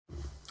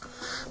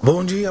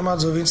Bom dia,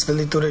 amados ouvintes da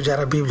leitura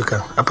diária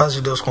bíblica. A paz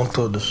de Deus com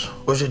todos.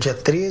 Hoje é dia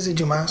 13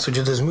 de março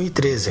de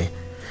 2013.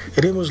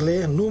 Iremos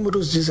ler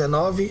Números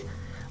 19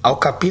 ao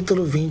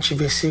capítulo 20,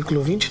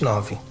 versículo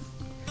 29.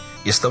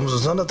 Estamos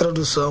usando a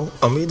tradução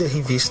Almeida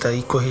Revista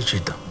e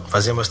Corrigida.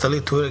 Fazemos esta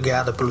leitura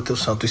guiada pelo Teu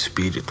Santo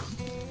Espírito.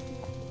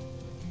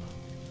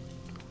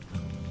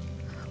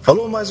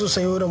 Falou mais o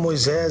Senhor a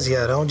Moisés e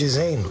Arão,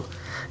 dizendo: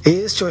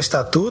 Este é o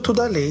estatuto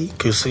da lei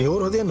que o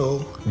Senhor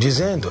ordenou,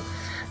 dizendo: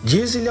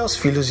 Dize-lhe aos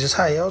filhos de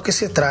Israel que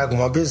se traga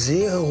uma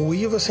bezerra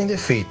ruiva sem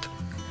defeito,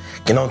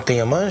 que não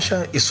tenha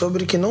mancha e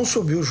sobre que não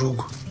subiu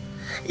jugo.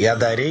 E a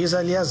dareis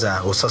a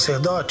Eleazar, o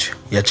sacerdote,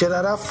 e a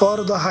tirará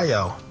fora do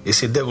arraial, e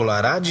se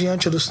degolará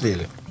diante dos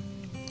dele.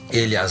 E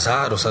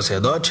Eleazar, o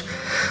sacerdote,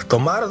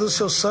 tomará do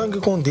seu sangue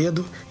com o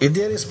dedo, e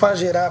dele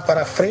espargirá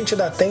para a frente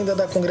da tenda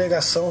da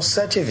congregação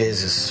 7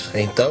 vezes.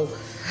 Então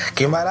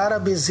queimará a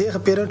bezerra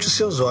perante os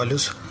seus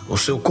olhos, o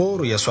seu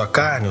couro e a sua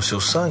carne, o seu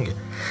sangue,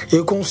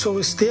 e com o seu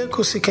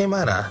esterco se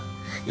queimará.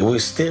 E o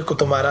esterco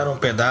tomará um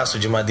pedaço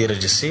de madeira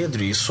de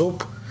cedro e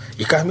sopo,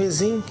 e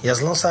carmesim, e as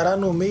lançará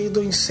no meio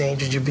do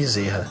incêndio de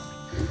bezerra.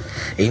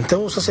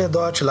 Então o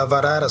sacerdote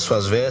lavará as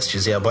suas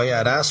vestes e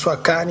abanhará a sua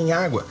carne em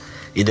água,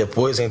 e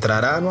depois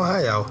entrará no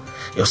arraial,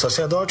 e o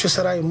sacerdote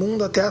será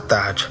imundo até a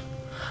tarde.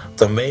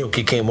 Também o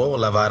que queimou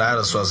lavará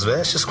as suas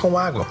vestes com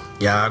água,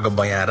 e a água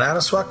banhará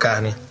a sua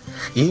carne,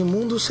 e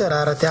imundo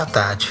será até a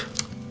tarde.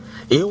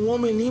 E um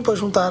homem limpo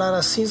ajuntará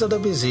a cinza da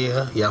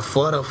bezerra e a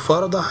fora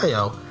do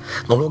arraial,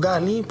 num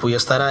lugar limpo, e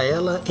estará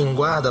ela em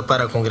guarda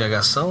para a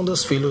congregação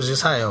dos filhos de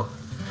Israel,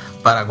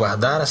 para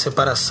guardar a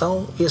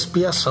separação e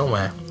expiação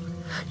é.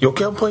 E o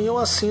que apanhou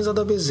a cinza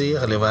da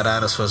bezerra levará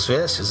as suas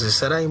vestes e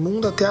será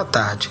imundo até a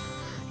tarde.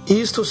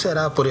 Isto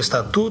será por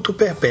estatuto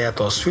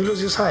perpétuo aos filhos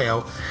de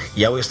Israel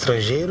e ao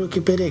estrangeiro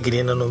que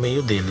peregrina no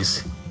meio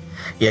deles.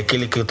 E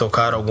aquele que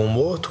tocar algum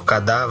morto,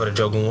 cadáver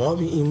de algum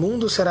homem,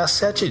 imundo será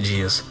 7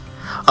 dias.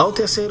 Ao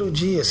terceiro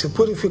dia se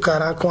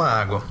purificará com a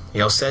água, e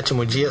ao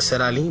 7º dia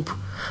será limpo.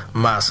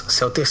 Mas,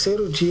 se ao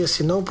terceiro dia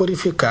se não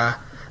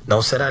purificar,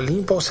 não será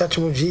limpo ao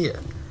 7º dia.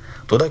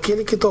 Todo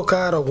aquele que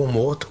tocar algum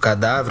morto,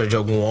 cadáver de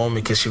algum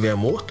homem que estiver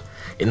morto,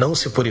 e não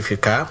se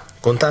purificar,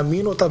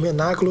 contamina o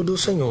tabernáculo do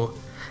Senhor,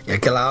 e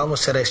aquela alma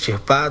será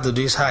extirpada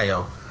de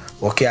Israel,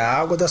 porque a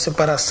água da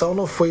separação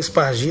não foi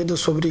espargida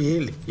sobre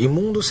ele,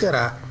 imundo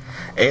será.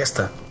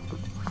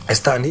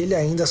 Está nele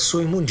ainda a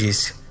sua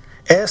imundícia.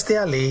 Esta é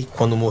a lei,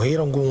 quando morrer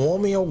algum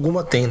homem em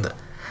alguma tenda.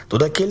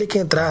 Todo aquele que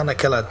entrar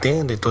naquela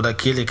tenda e todo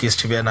aquele que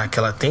estiver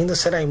naquela tenda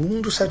será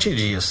imundo 7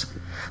 dias.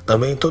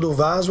 Também todo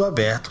vaso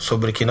aberto,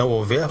 sobre que não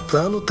houver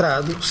pano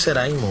trado,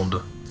 será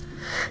imundo.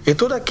 E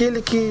todo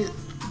aquele que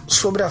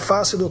sobre a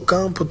face do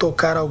campo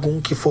tocar algum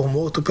que for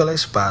morto pela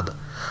espada,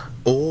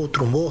 ou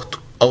outro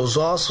morto, aos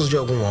ossos de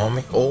algum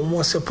homem, ou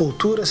uma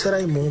sepultura, será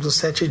imundo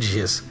 7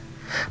 dias.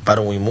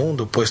 Para o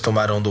imundo, pois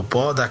tomarão do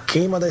pó da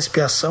queima da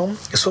expiação,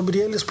 e sobre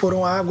eles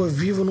porão água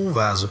viva num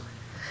vaso.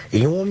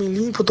 E um homem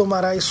limpo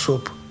tomará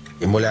esopo,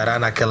 e molhará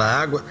naquela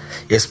água,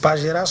 e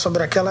espargirá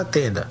sobre aquela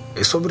tenda,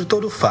 e sobre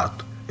todo o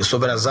fato, e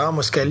sobre as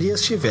almas que ali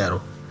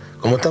estiveram,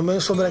 como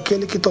também sobre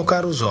aquele que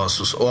tocar os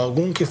ossos, ou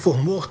algum que for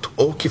morto,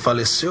 ou que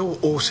faleceu,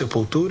 ou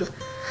sepultura,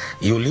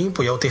 e o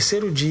limpo, e ao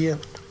terceiro dia,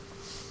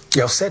 e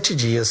aos 7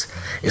 dias,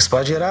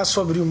 espargirá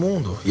sobre o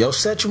mundo, e ao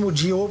 7º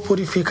dia o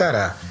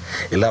purificará,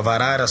 e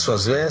lavará as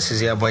suas vestes,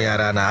 e a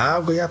banhará na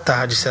água, e à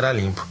tarde será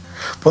limpo.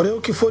 Porém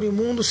o que for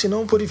imundo, se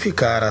não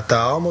purificar, a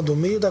tal alma do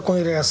meio da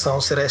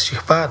congregação será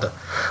extirpada,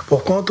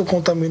 porquanto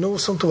contaminou o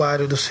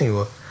santuário do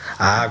Senhor.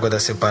 A água da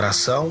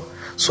separação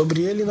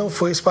sobre ele não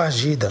foi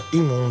espargida,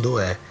 imundo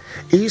é.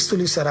 Isto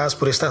lhe serás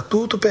por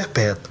estatuto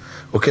perpétuo.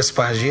 O que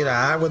espargir a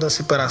água da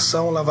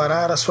separação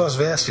lavará as suas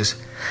vestes,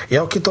 e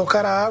ao que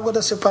tocar a água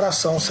da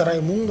separação será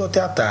imundo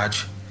até a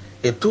tarde.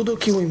 E tudo o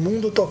que o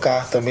imundo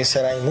tocar também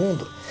será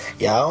imundo,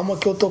 e a alma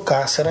que o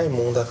tocar será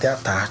imunda até a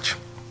tarde.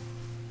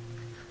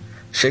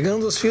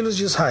 Chegando os filhos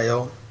de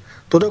Israel,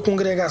 toda a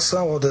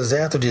congregação ao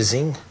deserto de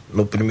Zim,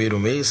 no 1º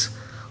mês,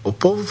 o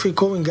povo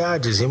ficou em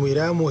Gades, e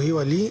Mirá morreu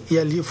ali, e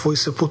ali foi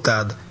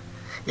sepultada.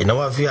 E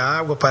não havia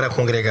água para a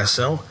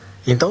congregação,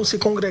 então se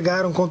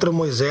congregaram contra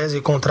Moisés e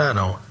contra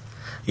Arão.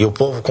 E o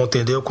povo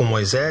contendeu com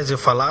Moisés e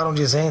falaram,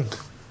 dizendo: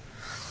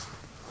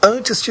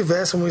 Antes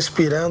estivéssemos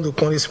expirando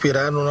quando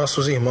expiraram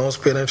nossos irmãos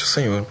perante o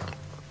Senhor.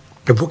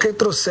 E por que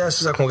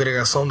trouxestes a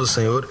congregação do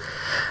Senhor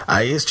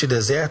a este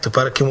deserto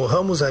para que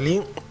morramos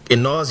ali, e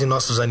nós e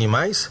nossos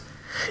animais?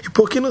 E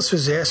por que nos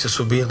fizeste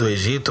subir do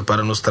Egito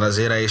para nos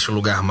trazer a este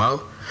lugar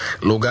mau?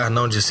 Lugar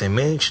não de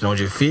semente, não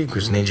de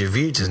figos, nem de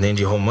vides, nem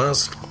de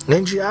romãs,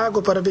 nem de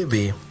água para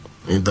beber.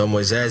 Então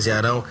Moisés e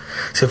Arão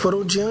se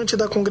foram diante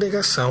da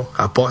congregação,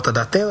 à porta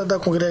da tenda da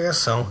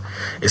congregação,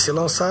 e se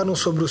lançaram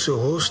sobre o seu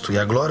rosto, e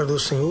a glória do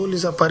Senhor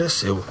lhes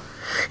apareceu.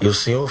 E o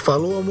Senhor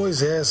falou a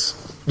Moisés,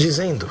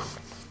 dizendo: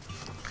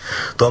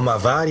 Toma a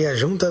vara e a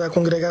junta da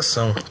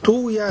congregação,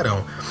 tu e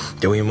Arão,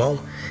 teu irmão,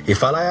 e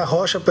falai a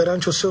rocha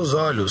perante os seus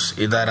olhos,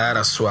 e dará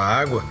a sua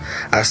água,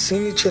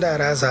 assim lhe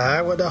tirarás a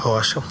água da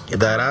rocha, e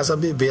darás a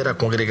beber à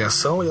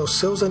congregação e aos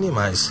seus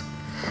animais.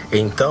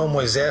 Então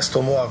Moisés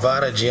tomou a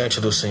vara diante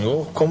do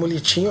Senhor, como lhe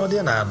tinha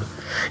ordenado.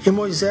 E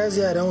Moisés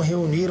e Arão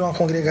reuniram a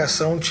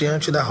congregação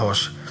diante da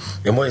rocha.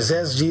 E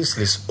Moisés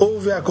disse-lhes: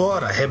 Ouve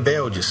agora,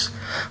 rebeldes,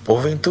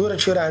 porventura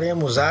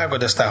tiraremos água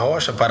desta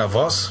rocha para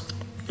vós?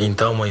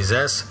 Então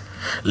Moisés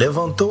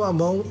levantou a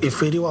mão e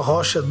feriu a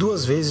rocha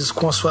 2 vezes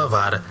com a sua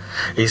vara,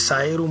 e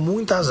saíram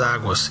muitas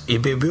águas, e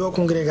bebeu a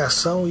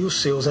congregação e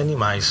os seus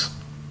animais.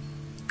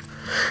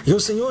 E o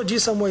Senhor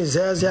disse a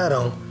Moisés e a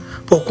Arão: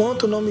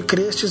 Porquanto não me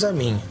crestes a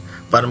mim,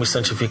 para me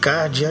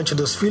santificar diante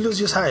dos filhos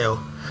de Israel,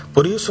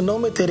 por isso não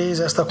metereis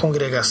esta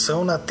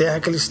congregação na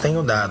terra que lhes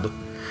tenho dado.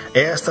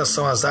 Estas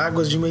são as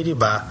águas de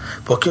Meribá,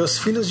 porque os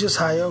filhos de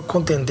Israel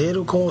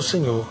contenderam com o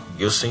Senhor,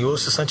 e o Senhor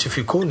se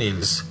santificou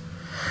neles.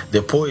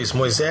 Depois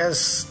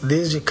Moisés,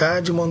 desde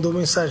Cade, mandou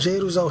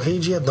mensageiros ao rei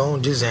de Edom,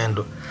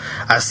 dizendo: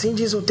 Assim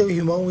diz o teu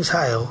irmão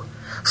Israel: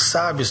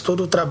 Sabes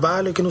todo o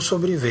trabalho que nos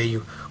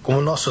sobreveio,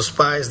 como nossos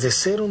pais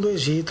desceram do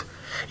Egito,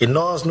 e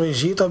nós no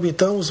Egito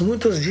habitamos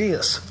muitos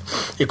dias.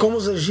 E como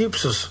os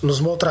egípcios nos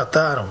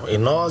maltrataram, e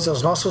nós e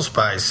os nossos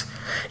pais,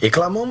 e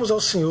clamamos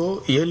ao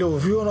Senhor, e ele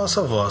ouviu a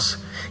nossa voz,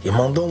 e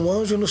mandou um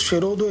anjo e nos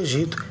tirou do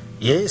Egito.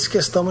 E eis que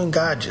estamos em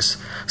Gades,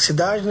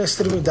 cidade na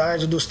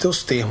extremidade dos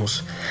teus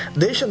termos.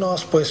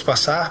 Deixa-nos, pois,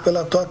 passar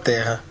pela tua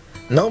terra.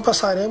 Não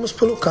passaremos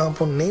pelo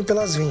campo, nem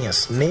pelas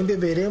vinhas, nem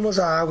beberemos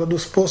a água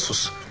dos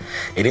poços.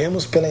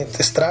 Iremos pela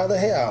estrada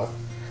real.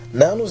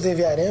 Não nos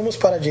desviaremos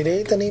para a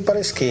direita nem para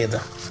a esquerda,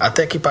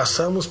 até que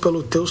passamos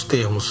pelos teus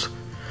termos.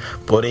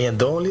 Porém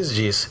Edom lhes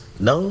diz: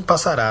 Não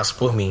passarás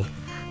por mim,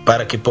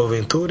 para que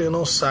porventura eu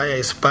não saia a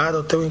espada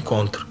ao teu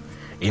encontro.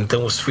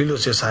 Então os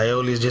filhos de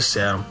Israel lhes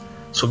disseram: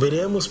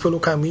 Subiremos pelo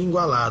caminho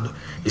igualado,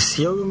 e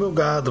se eu e o meu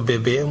gado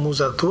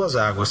bebemos as tuas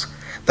águas,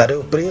 darei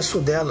o preço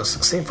delas,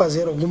 sem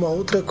fazer alguma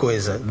outra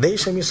coisa.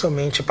 Deixa-me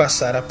somente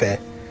passar a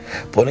pé.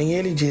 Porém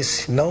ele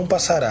disse: Não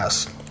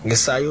passarás. E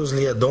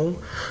saiu-lhe Edom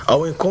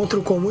ao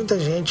encontro com muita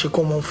gente e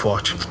com mão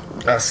forte.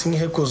 Assim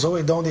recusou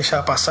Edom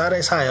deixar passar a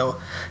Israel,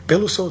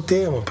 pelo seu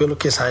termo, pelo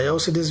que Israel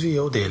se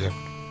desviou dele.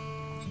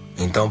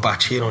 Então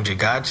partiram de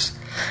Gades,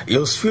 e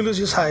os filhos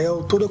de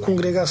Israel, toda a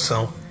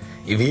congregação,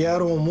 e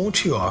vieram ao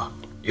monte Or.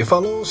 E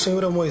falou o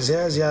Senhor a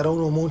Moisés e Arão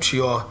no monte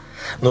Or,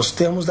 nos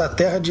termos da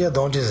terra de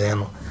Edom,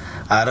 dizendo: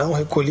 Arão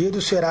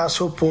recolhido será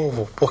seu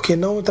povo, porque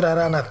não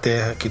entrará na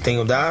terra que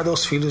tenho dado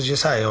aos filhos de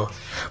Israel,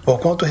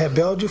 porquanto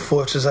rebelde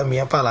fostes a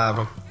minha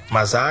palavra,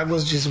 mas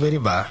águas de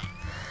Meribá.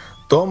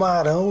 Toma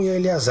Arão e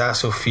Eleazar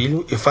seu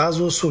filho, e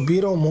faz-o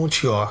subir ao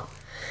monte Or,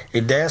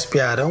 e despe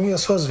a Arão e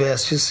as suas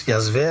vestes, e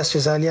as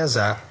vestes a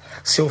Eleazar,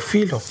 seu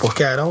filho,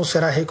 porque Arão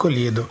será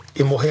recolhido,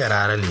 e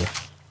morrerá ali.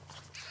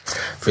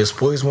 Fez,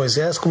 pois,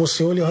 Moisés como o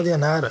Senhor lhe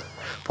ordenara,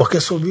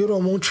 porque subiram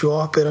ao monte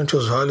Or perante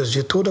os olhos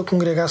de toda a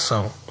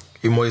congregação.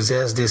 E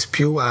Moisés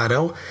despiu a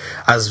Arão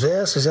as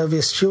vestes e a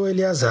vestiu a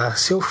Eleazar,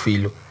 seu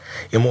filho.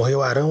 E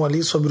morreu Arão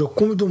ali sobre o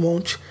cume do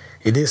monte,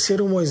 e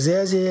desceram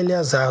Moisés e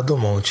Eleazar do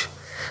monte.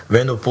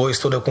 Vendo, pois,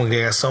 toda a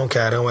congregação que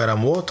Arão era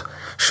morto,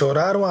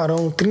 choraram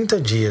Arão 30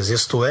 dias,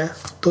 isto é,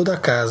 toda a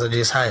casa de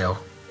Israel.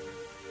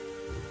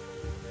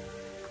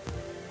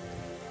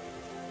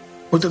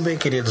 Muito bem,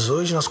 queridos,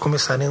 hoje nós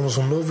começaremos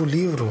um novo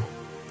livro,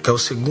 que é o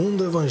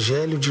segundo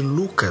Evangelho de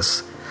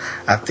Lucas,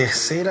 a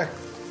terceira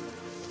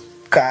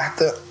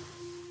carta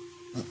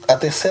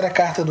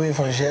do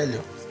Evangelho,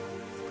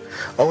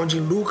 onde em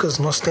Lucas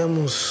nós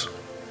temos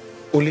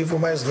o livro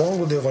mais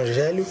longo do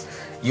Evangelho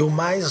e o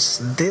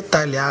mais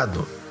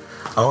detalhado,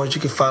 onde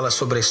que fala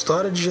sobre a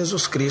história de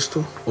Jesus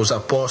Cristo, os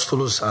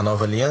apóstolos, a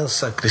nova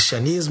aliança,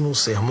 cristianismo,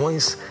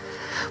 sermões,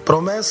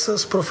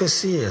 promessas,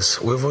 profecias,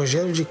 o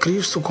Evangelho de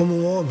Cristo como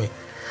um homem,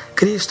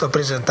 Cristo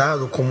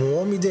apresentado como o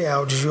homem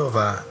ideal de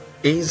Jeová.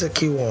 Eis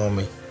aqui o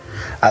homem.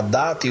 A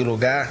data e o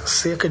lugar,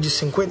 cerca de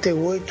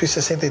 58 e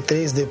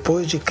 63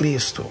 depois de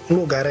Cristo. O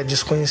lugar é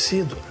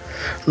desconhecido.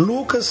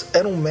 Lucas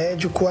era um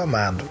médico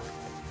amado.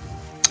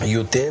 E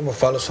o termo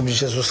fala sobre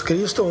Jesus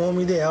Cristo, o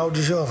homem ideal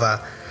de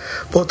Jeová.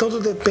 Portanto,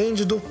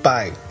 depende do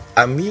Pai,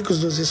 amigos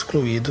dos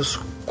excluídos,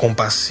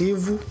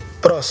 compassivo,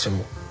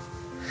 próximo.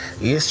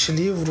 E este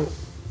livro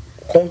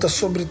conta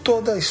sobre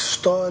toda a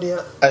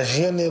história, a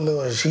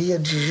genealogia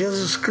de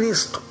Jesus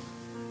Cristo.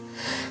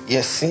 E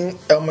assim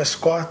é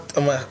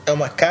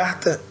uma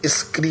carta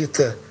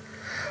escrita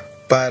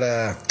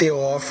para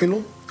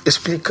Teófilo,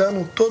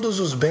 explicando todos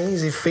os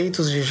bens e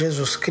feitos de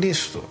Jesus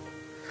Cristo,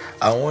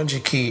 aonde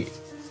que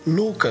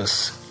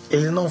Lucas,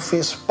 ele não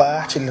fez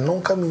parte, ele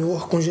não caminhou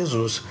com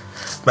Jesus,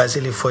 mas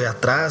ele foi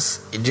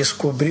atrás e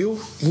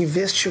descobriu e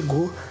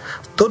investigou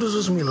todos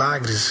os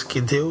milagres que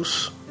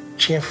Deus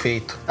tinha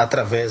feito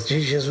através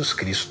de Jesus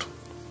Cristo.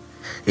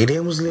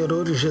 Iremos ler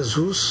hoje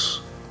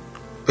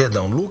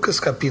Lucas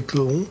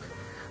capítulo 1,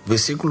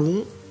 versículo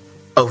 1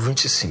 ao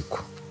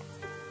 25.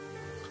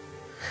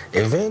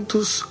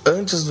 Eventos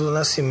antes do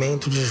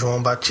nascimento de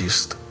João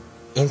Batista.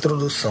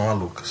 Introdução a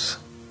Lucas.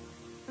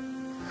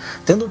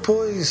 Tendo,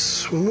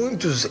 pois,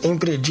 muitos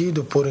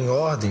empreendido pôr em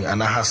ordem a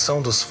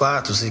narração dos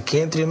fatos e que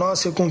entre nós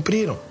se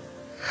cumpriram,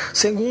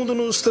 segundo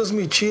nos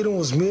transmitiram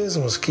os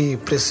mesmos que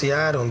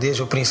preciaram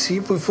desde o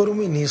princípio e foram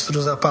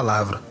ministros da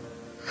palavra.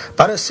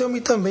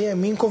 Pareceu-me também a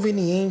mim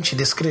conveniente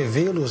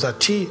descrevê-los a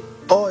ti,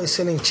 ó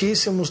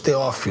excelentíssimo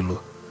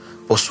Teófilo,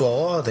 por sua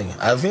ordem,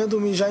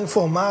 havendo-me já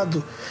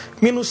informado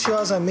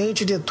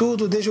minuciosamente de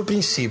tudo desde o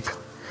princípio,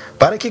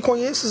 para que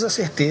conheças a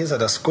certeza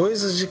das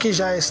coisas de que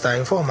já está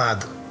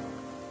informado.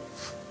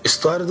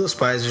 História dos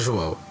pais de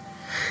João.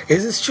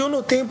 Existiu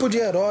no tempo de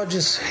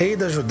Herodes, rei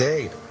da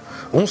Judéia,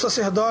 um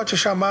sacerdote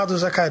chamado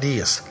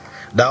Zacarias,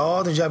 da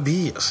ordem de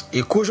Abias,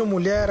 e cuja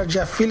mulher era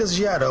de filhas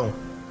de Arão.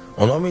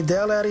 O nome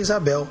dela era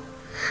Isabel.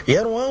 E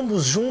eram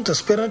ambos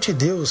juntas perante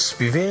Deus,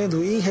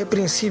 vivendo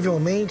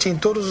irrepreensivelmente em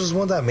todos os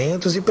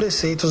mandamentos e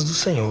preceitos do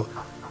Senhor.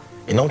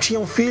 E não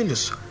tinham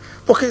filhos,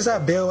 porque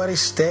Isabel era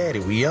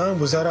estéril e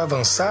ambos eram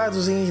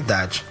avançados em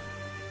idade.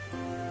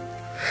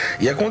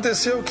 E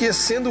aconteceu que,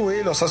 sendo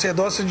ele ao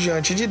sacerdócio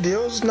diante de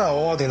Deus, na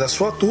ordem da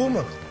sua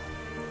turma,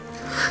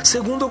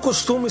 segundo o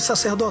costume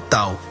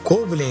sacerdotal,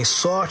 coube-lhe em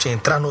sorte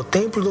entrar no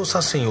templo do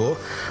Senhor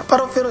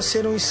para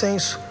oferecer um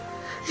incenso.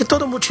 E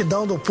toda a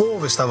multidão do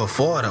povo estava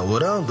fora,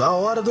 orando à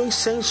hora do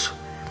incenso.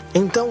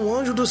 Então o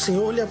anjo do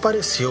Senhor lhe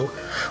apareceu,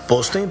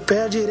 posto em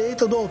pé à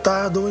direita do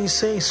altar do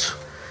incenso.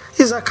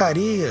 E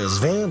Zacarias,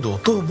 vendo-o,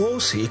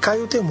 turbou-se e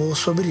caiu temor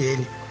sobre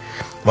ele.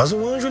 Mas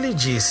o anjo lhe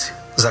disse: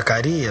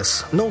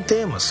 Zacarias, não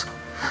temas,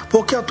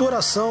 porque a tua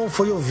oração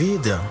foi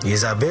ouvida, e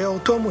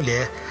Isabel, tua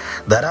mulher,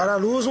 dará à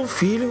luz um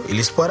filho e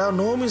lhes porá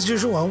nomes de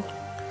João.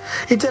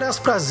 E terás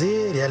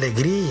prazer e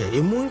alegria,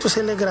 e muitos se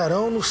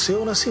alegrarão no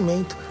seu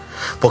nascimento,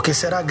 porque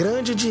será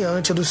grande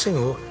diante do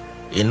Senhor,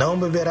 e não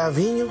beberá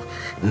vinho,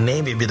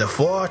 nem bebida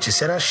forte,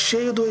 será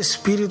cheio do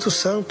Espírito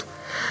Santo,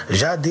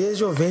 já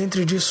desde o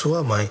ventre de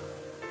sua mãe.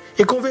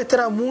 E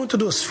converterá muito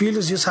dos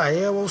filhos de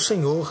Israel ao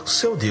Senhor,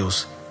 seu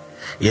Deus.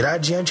 Irá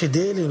diante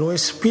dele no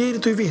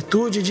espírito e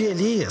virtude de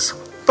Elias,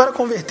 para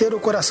converter o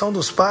coração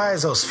dos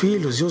pais aos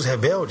filhos e os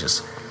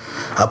rebeldes,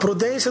 a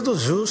prudência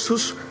dos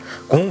justos,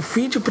 com o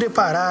fim de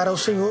preparar ao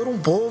Senhor um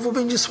povo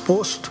bem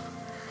disposto.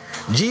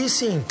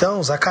 Disse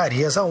então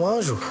Zacarias ao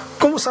anjo: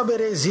 Como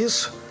sabereis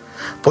isso?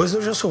 Pois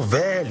eu já sou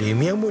velho e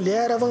minha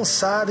mulher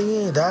avançada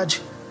em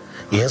idade.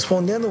 E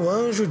respondendo o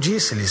anjo,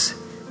 disse-lhes: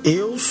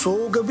 Eu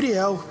sou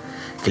Gabriel,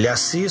 que lhe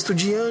assisto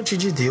diante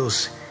de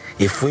Deus,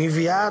 e fui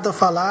enviado a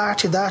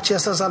falar-te e dar-te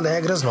essas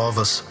alegres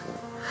novas.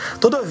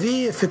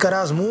 Todavia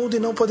ficarás mudo e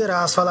não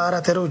poderás falar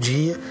até o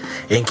dia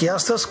em que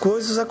estas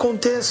coisas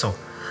aconteçam,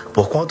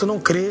 porquanto não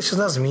crestes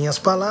nas minhas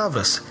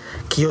palavras,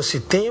 que esse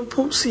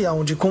tempo se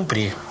hão de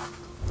cumprir.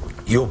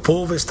 E o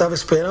povo estava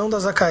esperando a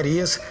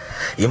Zacarias,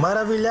 e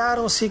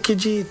maravilharam-se que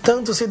de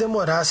tanto se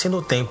demorasse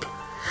no templo.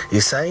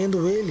 E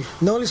saindo ele,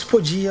 não lhes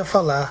podia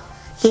falar,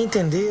 e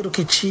entender o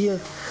que tinha,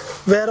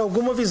 vera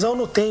alguma visão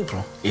no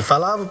templo, e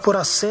falava por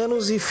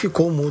acenos e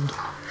ficou mudo.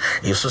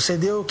 E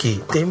sucedeu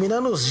que,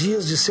 terminando os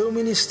dias de seu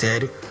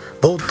ministério,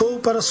 voltou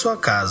para sua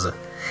casa.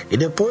 E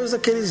depois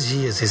daqueles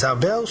dias,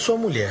 Isabel, sua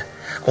mulher,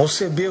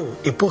 concebeu,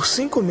 e por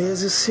 5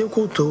 meses se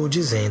ocultou,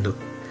 dizendo: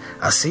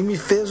 Assim me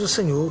fez o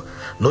Senhor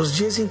nos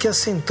dias em que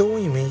assentou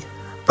em mim,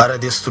 para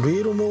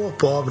destruir o meu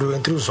opróbrio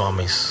entre os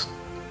homens.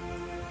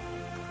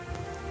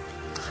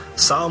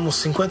 Salmos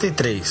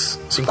 56.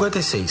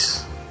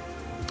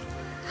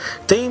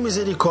 Tem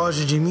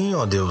misericórdia de mim,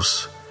 ó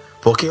Deus,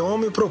 porque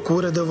homem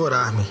procura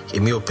devorar-me e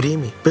me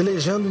oprime,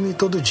 pelejando-me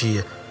todo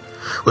dia.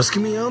 Os que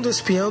me andam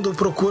espiando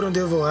procuram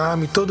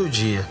devorar-me todo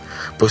dia,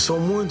 pois são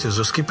muitos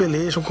os que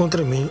pelejam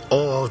contra mim,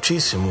 ó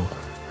Altíssimo.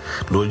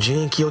 No dia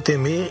em que eu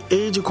temer,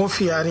 hei de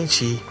confiar em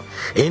ti.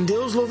 Em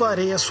Deus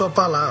louvarei a sua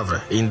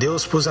palavra, em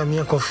Deus pus a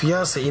minha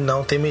confiança e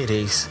não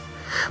temereis.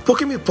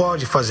 Porque me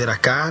pode fazer a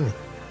carne?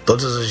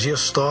 Todos os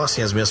dias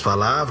torcem as minhas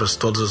palavras,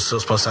 todos os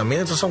seus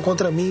pensamentos são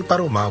contra mim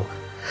para o mal.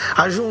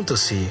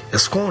 Ajunta-se,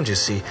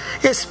 esconde-se,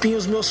 espinha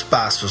os meus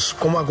passos,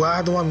 como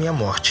aguardam a minha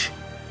morte.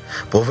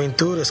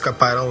 Porventura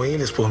escaparão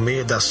eles por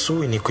meio da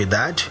sua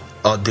iniquidade?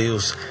 Ó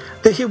Deus,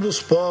 derriba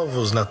os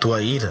povos na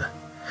tua ira.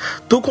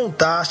 Tu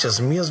contaste as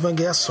minhas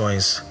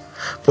vangueações,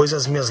 pois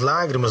as minhas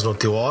lágrimas no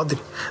teu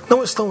odre,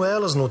 não estão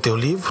elas no teu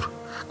livro?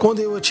 Quando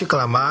eu a te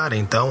clamar,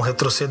 então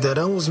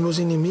retrocederão os meus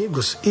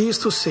inimigos,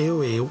 isto sei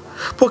eu,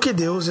 porque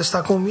Deus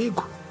está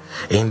comigo.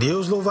 Em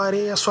Deus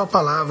louvarei a sua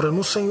palavra,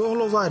 no Senhor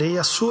louvarei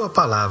a sua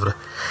palavra.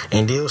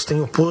 Em Deus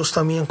tenho posto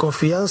a minha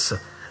confiança,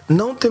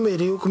 não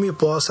temerei o que me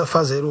possa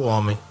fazer o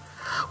homem.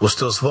 Os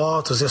teus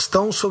votos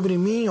estão sobre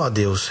mim, ó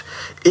Deus.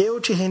 Eu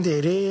te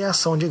renderei a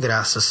ação de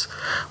graças,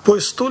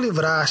 pois tu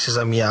livrastes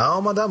a minha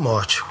alma da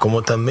morte,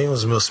 como também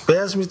os meus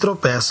pés me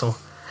tropeçam,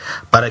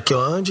 para que eu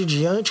ande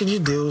diante de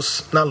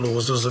Deus na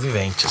luz dos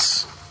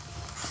viventes.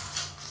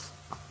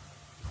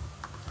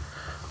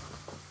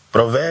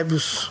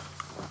 Provérbios,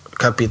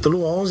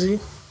 capítulo 11,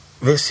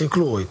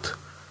 versículo 8.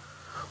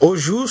 O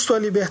justo é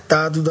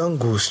libertado da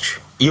angústia,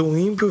 e o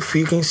ímpio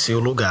fica em seu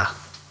lugar.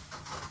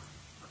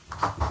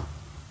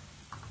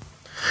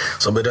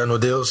 Soberano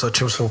Deus,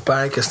 Altíssimo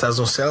Pai, que estás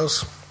nos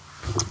céus,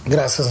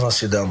 Graças nós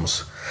te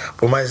damos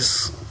por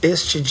mais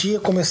este dia,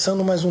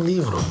 começando mais um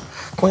livro,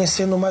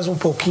 conhecendo mais um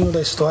pouquinho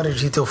da história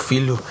de teu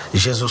Filho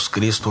Jesus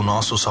Cristo,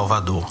 nosso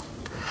Salvador.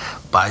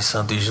 Pai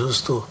Santo e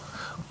Justo,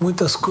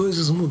 muitas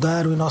coisas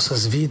mudaram em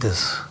nossas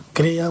vidas.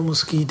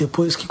 Creiamos que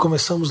depois que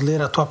começamos a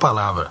ler a tua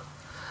palavra,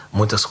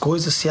 muitas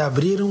coisas se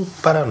abriram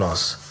para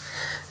nós.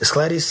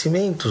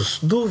 Esclarecimentos,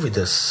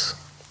 dúvidas,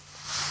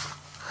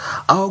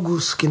 algo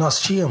que nós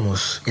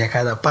tínhamos, e a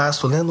cada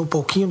passo, lendo um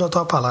pouquinho da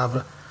tua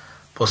palavra,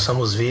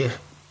 possamos ver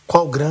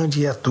qual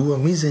grande é a tua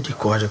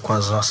misericórdia com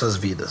as nossas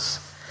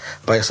vidas.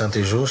 Pai Santo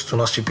e Justo,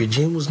 nós te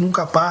pedimos,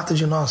 nunca parta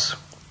de nós.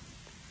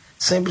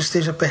 Sempre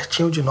esteja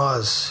pertinho de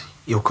nós,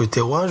 e o que o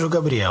teu anjo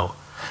Gabriel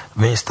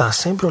vem estar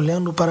sempre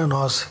olhando para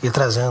nós e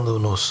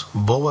trazendo-nos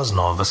boas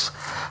novas.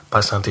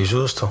 Pai Santo e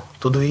Justo,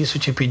 tudo isso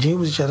te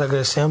pedimos e te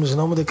agradecemos em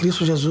nome de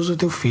Cristo Jesus, o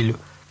teu Filho,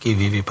 que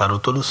vive para o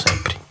todo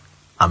sempre.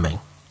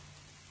 Amém.